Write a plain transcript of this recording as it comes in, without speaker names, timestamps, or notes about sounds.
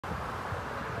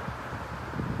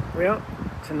Well,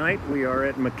 tonight we are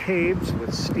at McCabes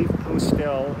with Steve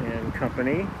Postel and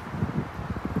company.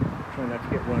 Try not to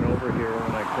get run over here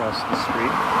when I cross the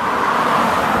street.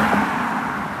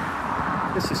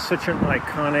 This is such an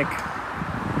iconic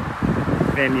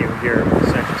venue here.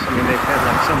 I mean, they've had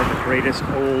like some of the greatest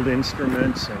old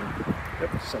instruments, and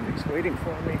oops, somebody's waiting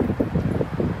for me.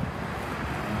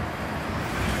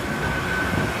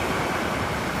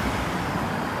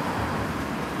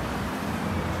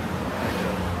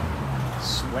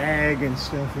 Swag and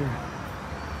stuff here.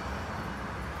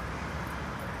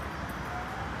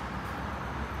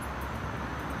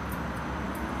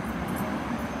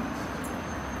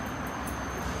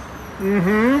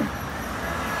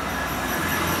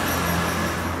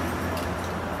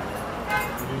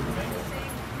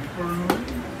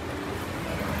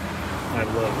 I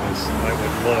love this. I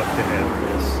would love to have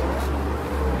this.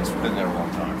 It's been there a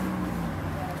long time.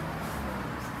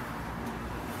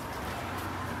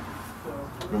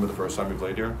 Remember the first time you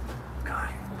played here? God,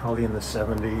 probably in the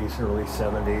 70s, early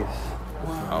 70s.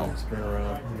 Wow. It's been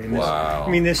around. Wow. I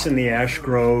mean, this and the Ash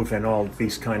Grove and all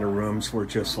these kind of rooms were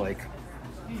just like,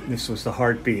 this was the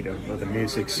heartbeat of the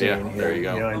music scene Yeah, here. there you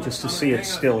go. know, and just to see it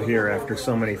still here after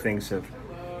so many things have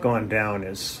gone down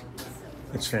it's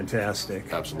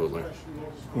fantastic. Absolutely.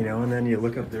 You know, and then you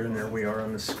look up there and there we are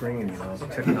on the screen, you know,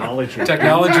 technology.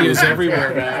 Technology is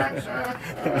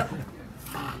everywhere.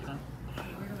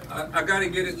 I got to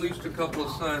get at least a couple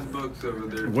of signed books over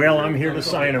there. Well, I'm here to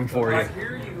sign them for you. I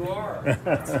hear you are.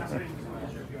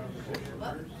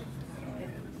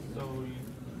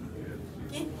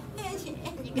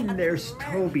 And there's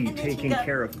Toby taking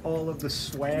care of all of the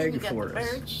swag for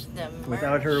us.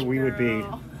 Without her, we would be,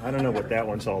 I don't know what that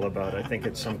one's all about. I think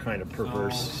it's some kind of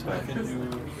perverse stuff.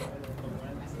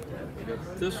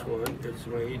 This one is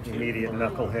way too. Immediate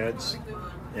knuckleheads.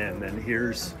 And then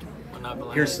here's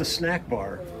the snack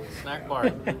bar. Snack bar.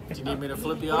 Do you need me to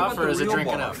flip you off, or is it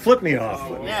drinking up? Flip me off.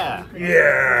 Yeah.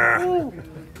 Yeah.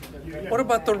 What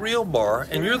about the real bar?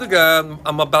 And you're the guy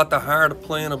I'm about to hire to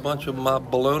play in a bunch of my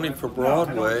baloney for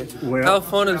Broadway. Well, How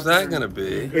fun is that going to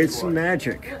be? It's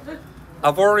magic.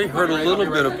 I've already heard a little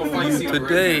bit of you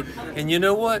today, and you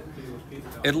know what?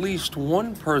 At least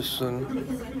one person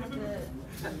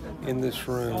in this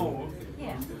room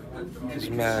is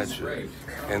magic,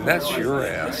 and that's your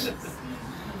ass.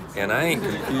 And I ain't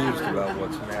confused about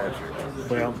what's magic.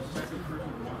 Well,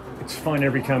 it's fun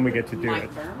every time we get to do it.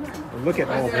 Look at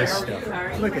all this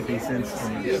stuff. Look at these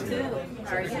instruments. It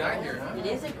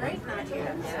is a great night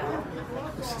here.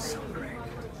 This is so great.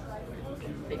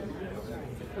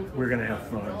 We're going to have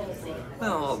fun.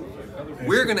 Well,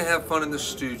 we're going to have fun in the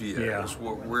studio. Yeah. That's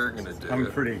what we're going to do.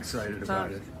 I'm pretty excited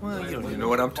about it. Well, you don't even know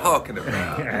what I'm talking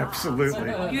about. Absolutely.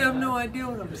 You have no idea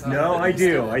what I'm talking No, about. I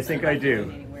do. I think I do.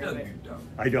 No, you don't.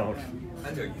 I don't.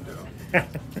 I know you don't.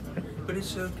 But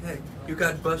it's okay. You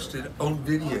got busted on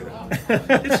video.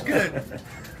 It's good.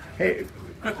 Hey,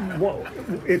 well,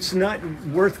 it's not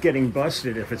worth getting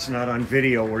busted if it's not on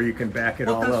video where you can back it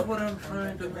all Well, that's up. what I'm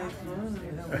trying to make fun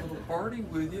and have a little party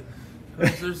with you.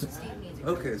 'Cause there's...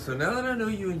 Okay, so now that I know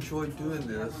you enjoy doing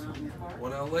this,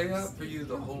 when I lay out for you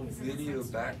the whole video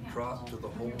backdrop to the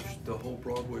whole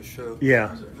Broadway show,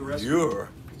 Yeah. you're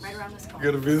Right around this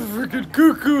corner. gonna be the freaking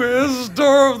cuckoo ass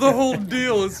star of the whole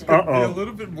deal. It's gonna be a Uh-oh.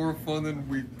 little bit more fun than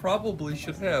we probably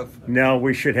should have. No,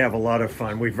 we should have a lot of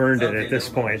fun. We've earned it Okay, at this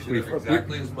never mind. point. We should have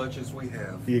exactly as much as we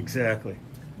have. Exactly.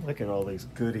 Look at all these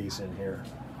goodies in here.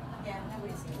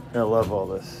 I love all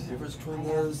this. The difference between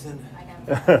those and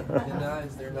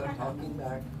eyes, they're not talking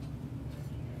back.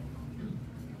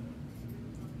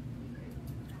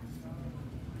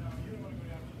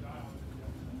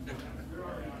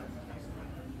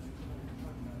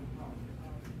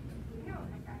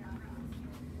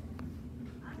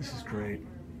 This is great.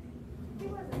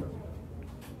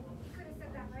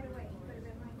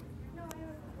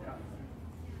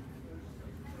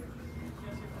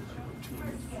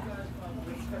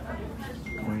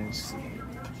 Let's see.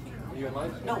 You in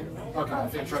line? No. Okay, I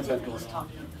think Trent's had goals.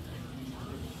 Talking.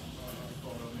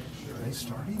 Are they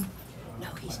starting? No,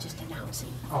 he's just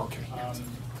announcing. Okay.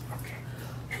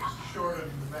 Short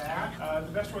of that,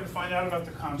 the best way to find out about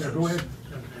the concerts Go ahead.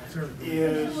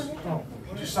 is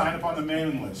to sign up on the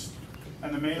mailing list.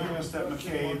 And the mailing list at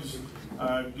McCabes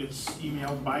gets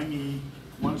emailed by me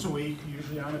once a week,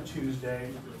 usually on a Tuesday.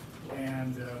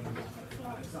 And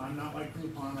so I'm not like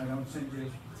Groupon, I don't send you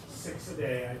 6 a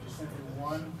day, I just send you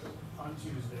 1 on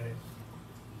Tuesday.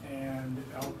 And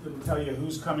it'll tell you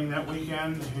who's coming that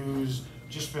weekend, who's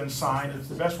just been signed. It's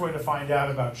the best way to find out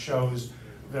about shows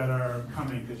that are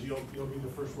coming, because you'll be the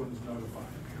first ones notified.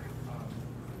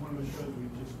 One of the shows we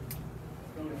just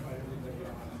notified everybody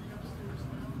on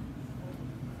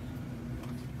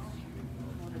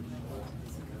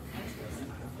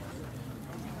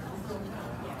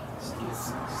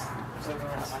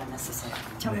don't want to necessarily.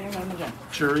 Tell me your name again.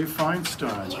 Jerry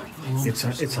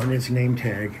Feinstein. It's on his name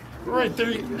tag. Right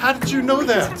there. How did you know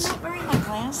that? I'm not wearing my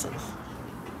glasses.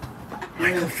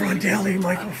 Michael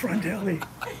Frondelli.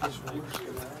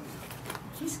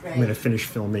 He's great. I'm going to finish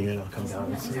filming and I'll come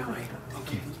down and say hi.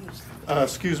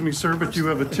 Excuse me, sir, but you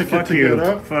have a ticket Fuck to you. get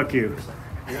up. Fuck you.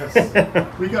 Yes.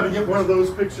 We got to get one of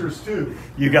those pictures too.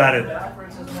 You got it.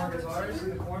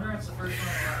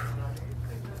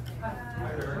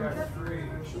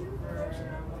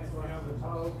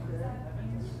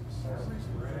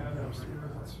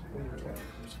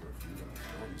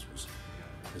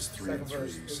 It's 3 and 3,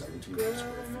 17 square feet,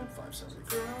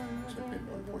 574. So I paid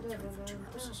 1.3 for 2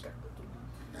 houses.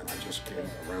 And I just came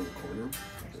around the corner.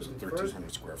 There's a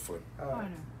 1,300 square foot.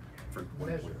 For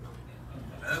one.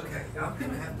 Okay, I'm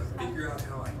gonna have to figure out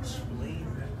how I explain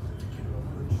that.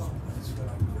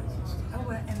 Oh,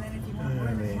 well, and then if you want I more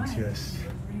than mean, one, just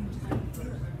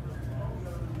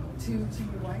to your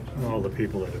wife. all the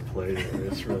people that have played it.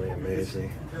 It's really amazing.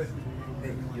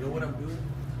 Hey, you know what I'm doing?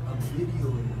 I'm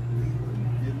videoing things.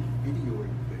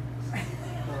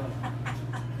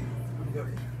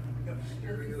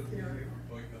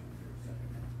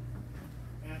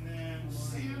 And then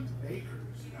Sam Baker's.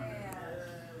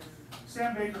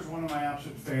 Sam Baker's one of my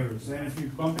absolute favorites. And if you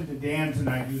bump into Dan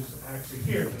tonight, who's actually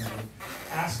here tonight,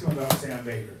 ask him about Sam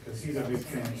Baker, because he's a big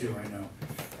fan too, I know.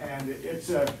 And it's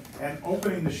and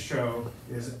opening the show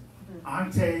is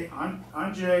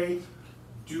Andrzej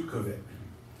Dukovic.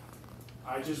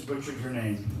 I just butchered her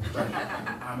name, but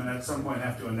I'm gonna at some point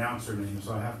have to announce her name,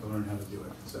 so I have to learn how to do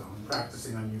it. So I'm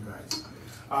practicing on you guys.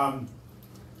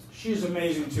 She's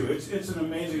amazing too. It's an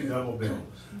amazing double bill.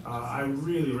 I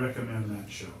really recommend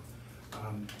that show.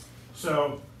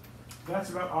 So that's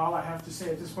about all I have to say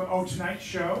at this point. Oh, tonight's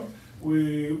show,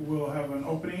 we will have an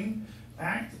opening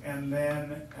act, and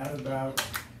then at about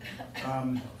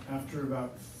after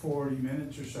about 40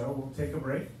 minutes or so, we'll take a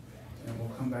break, and we'll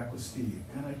come back with Steve.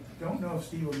 And I don't know if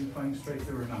Steve will be playing straight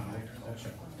through or not. I'll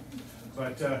check.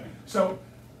 But so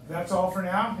that's all for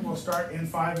now. We'll start in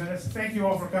 5 minutes. Thank you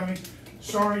all for coming.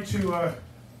 Sorry to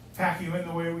pack you in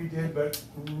the way we did, but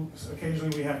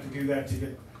occasionally we have to do that to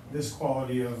get this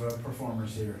quality of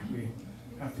performers here. We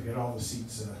have to get all the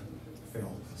seats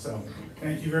filled. So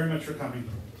thank you very much for coming.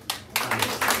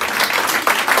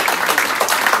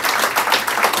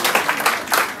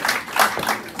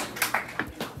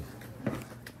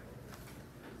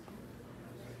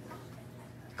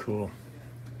 Cool.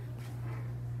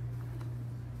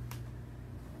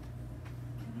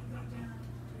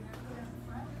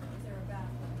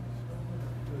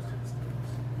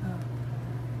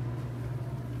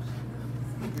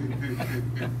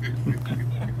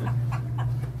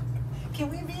 Can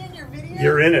we be in your video?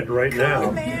 You're in it right now.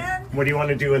 Cool, man. What do you want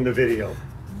to do in the video?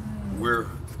 We're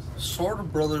sort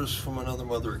of brothers from another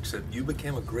mother, except you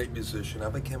became a great musician, I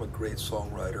became a great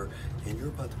songwriter, and you're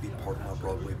about to be part of my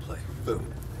Broadway play. Boom.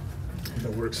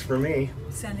 That works for me.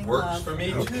 Sending Works love. for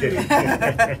me too. Okay.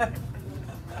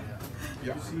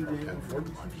 Yeah. And Ford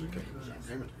actually came to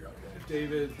payment together.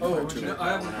 David. Oh, no, I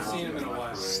haven't seen him in a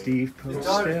while. Steve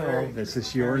Postel, this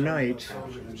is your night.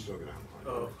 Still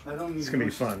gonna It's going to be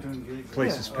fun.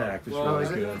 Place is packed. It's Well,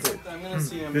 really good. I'm gonna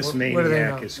see him. This We'll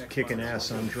maniac is kicking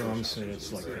ass on drums, and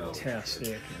it's like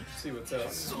fantastic. see what's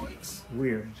up.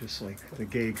 We're just like the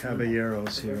gay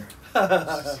caballeros here.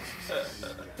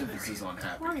 This is on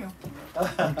Happy. How are you?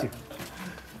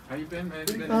 How you been, man?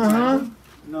 You been Uh-huh.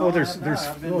 Oh, there's.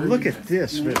 Oh, look at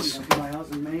this.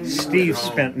 Steve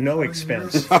spent no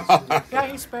expense. Yeah,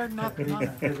 he spared nothing.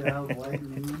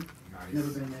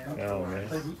 Oh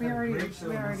man. We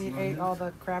already ate all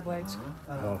the crab legs.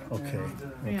 Oh, okay.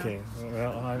 Okay.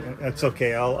 Well, that's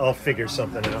okay. I'll figure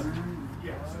something out.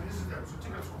 Yeah, so this is them. So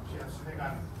take us home. Yeah, so they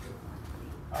got it.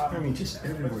 I mean, just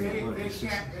everywhere. you look, They it's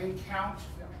just- they count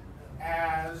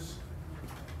as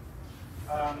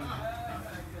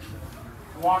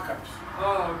walk-ups.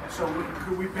 Oh, okay. So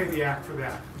we pay the act for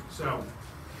that. So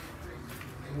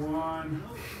 1,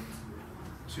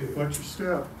 2. Watch your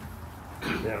step.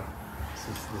 Yeah.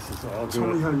 This is all Tell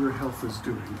me good. how your health is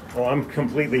doing. Oh, I'm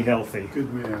completely healthy.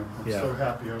 Good man. I'm Yeah. so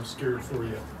happy. I was scared for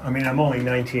you. I mean, I'm only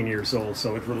 19 years old,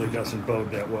 so it really doesn't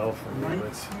bode that well for me.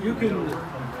 But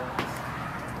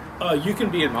You can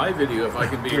be in my video if I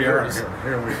can be here yours. we go.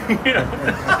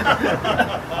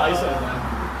 I saw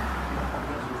that.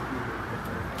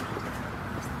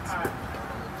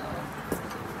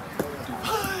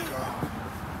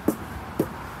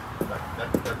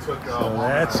 So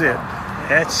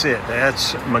that's it.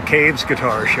 That's McCabe's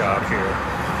Guitar Shop here.